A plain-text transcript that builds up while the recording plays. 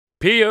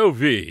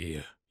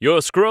POV.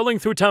 You're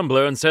scrolling through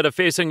Tumblr instead of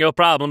facing your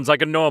problems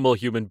like a normal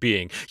human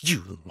being.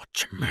 You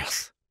watch your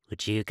mouth.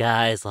 Would you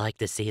guys like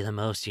to see the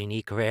most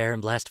unique, rare,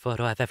 and blessed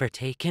photo I've ever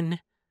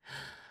taken?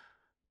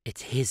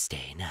 It's his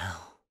day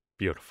now.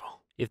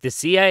 Beautiful. If the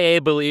CIA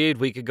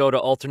believed we could go to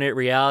alternate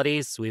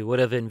realities, we would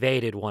have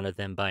invaded one of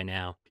them by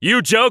now.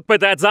 You joke, but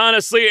that's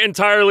honestly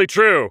entirely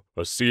true.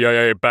 A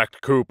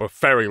CIA-backed coup of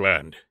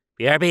fairyland.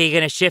 BRB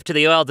gonna shift to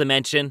the oil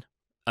dimension?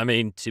 I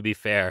mean, to be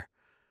fair,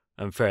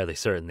 I'm fairly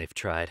certain they've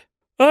tried.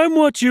 I'm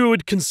what you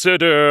would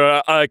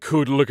consider, I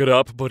could look it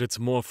up, but it's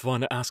more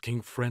fun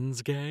asking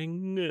friends,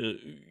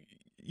 gang.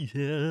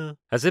 Yeah.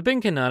 Has it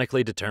been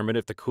canonically determined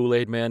if the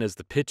Kool-Aid man is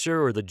the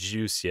pitcher or the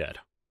juice yet?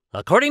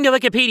 According to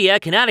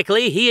Wikipedia,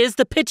 canonically, he is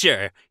the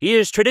pitcher. He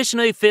is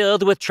traditionally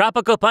filled with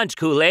tropical punch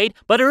Kool-Aid,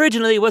 but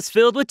originally was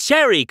filled with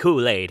cherry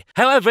Kool-Aid.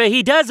 However,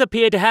 he does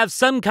appear to have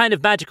some kind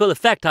of magical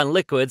effect on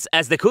liquids,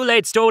 as the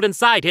Kool-Aid stored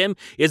inside him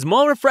is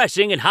more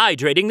refreshing and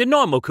hydrating than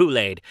normal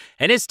Kool-Aid,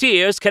 and his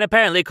tears can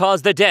apparently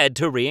cause the dead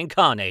to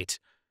reincarnate.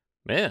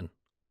 Man,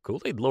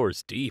 Kool-Aid lore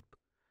is deep.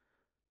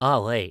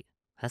 Oh wait,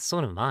 that's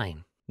one of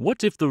mine.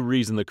 What if the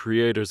reason the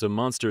creators of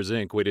Monsters,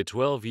 Inc. waited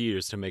 12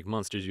 years to make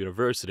Monsters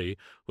University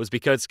was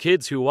because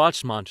kids who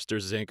watched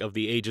Monsters, Inc. of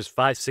the ages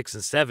 5, 6,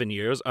 and 7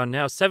 years are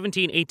now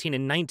 17, 18,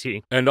 and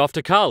 19 and off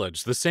to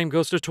college? The same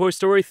goes to Toy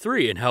Story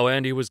 3 and how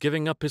Andy was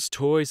giving up his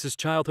toys, his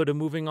childhood, and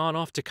moving on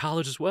off to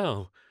college as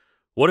well.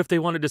 What if they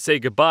wanted to say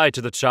goodbye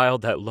to the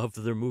child that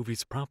loved their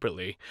movies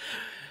properly?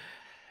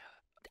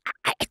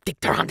 I think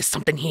they're onto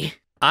something here.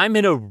 I'm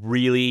in a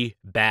really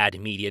bad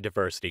media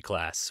diversity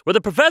class, where the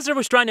professor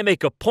was trying to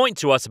make a point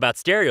to us about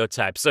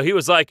stereotypes. So he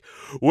was like,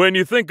 when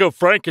you think of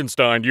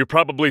Frankenstein, you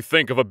probably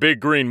think of a big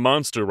green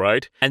monster,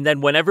 right? And then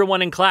when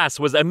everyone in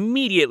class was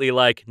immediately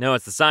like, no,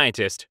 it's the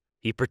scientist,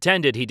 he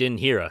pretended he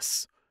didn't hear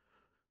us.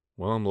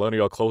 Well,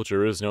 millennial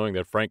culture is knowing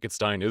that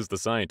Frankenstein is the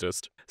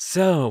scientist.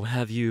 So,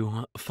 have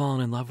you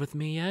fallen in love with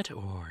me yet,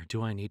 or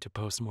do I need to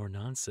post more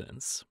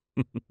nonsense?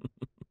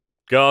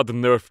 God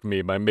nerfed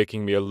me by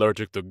making me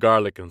allergic to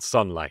garlic and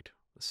sunlight.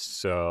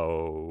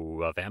 So,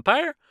 a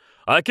vampire?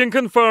 I can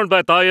confirm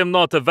that I am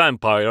not a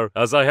vampire,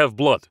 as I have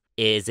blood.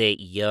 Is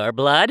it your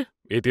blood?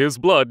 It is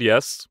blood,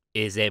 yes.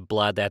 Is it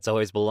blood that's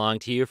always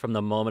belonged to you from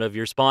the moment of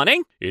your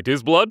spawning? It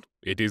is blood.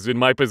 It is in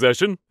my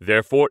possession.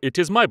 Therefore, it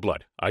is my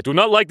blood. I do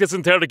not like this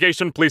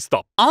interrogation. Please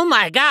stop. Oh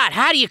my god,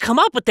 how do you come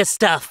up with this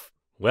stuff?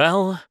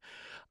 Well,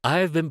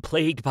 I've been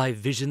plagued by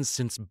visions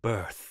since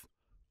birth.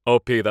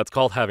 OP, that's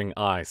called having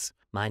eyes.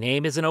 My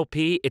name isn't OP,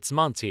 it's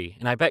Monty,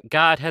 and I bet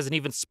God hasn't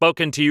even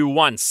spoken to you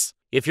once.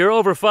 If you're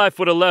over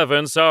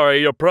 5'11",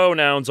 sorry, your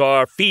pronouns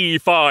are fee,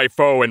 fi,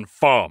 fo, and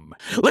fum.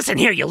 Listen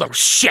here, you little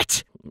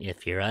shit!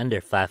 If you're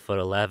under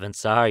 5'11",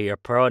 sorry, your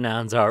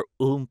pronouns are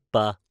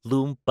oompa,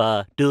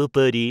 loompa,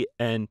 doopity,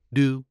 and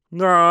doo.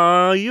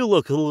 Nah, you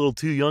look a little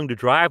too young to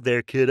drive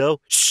there, kiddo.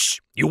 Shh!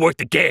 You work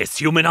the gas,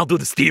 human, I'll do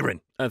the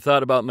steering. I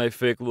thought about my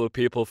fake little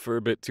people for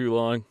a bit too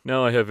long.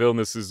 Now I have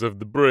illnesses of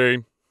the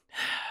brain.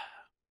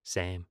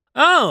 Same.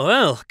 Oh,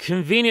 well,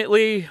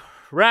 conveniently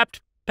wrapped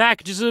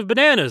packages of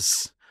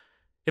bananas.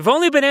 If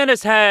only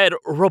bananas had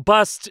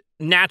robust,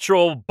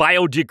 natural,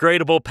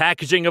 biodegradable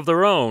packaging of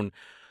their own.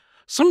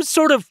 Some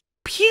sort of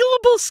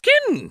peelable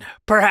skin,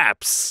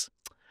 perhaps.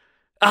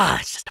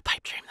 It's just a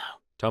pipe dream,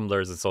 though.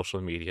 Tumblr isn't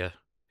social media.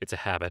 It's a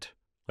habit,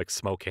 like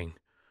smoking.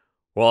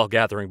 We're all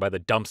gathering by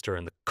the dumpster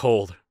in the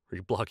cold,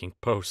 reblogging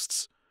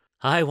posts.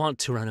 I want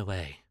to run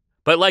away,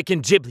 but like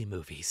in Ghibli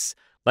movies.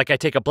 Like I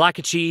take a block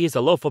of cheese, a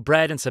loaf of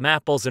bread, and some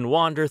apples and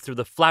wander through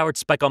the flowered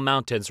speckle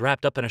mountains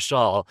wrapped up in a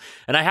shawl,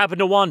 and I happen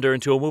to wander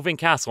into a moving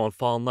castle and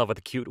fall in love with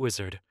a cute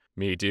wizard.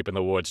 Me deep in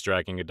the woods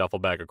dragging a duffel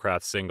bag of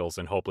craft singles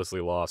and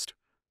hopelessly lost.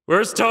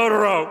 Where's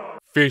Totoro?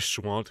 Fish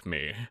want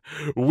me.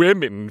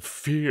 Women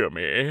fear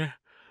me.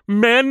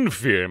 Men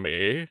fear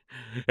me.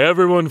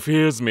 Everyone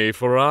fears me,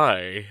 for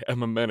I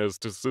am a menace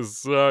to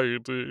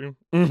society.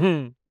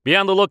 Be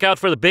on the lookout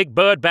for the Big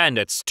Bird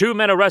Bandits. 2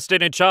 men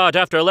arrested and charged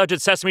after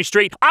alleged Sesame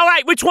Street. All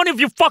right, which one of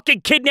you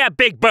fucking kidnapped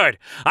Big Bird?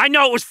 I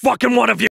know it was fucking one of you.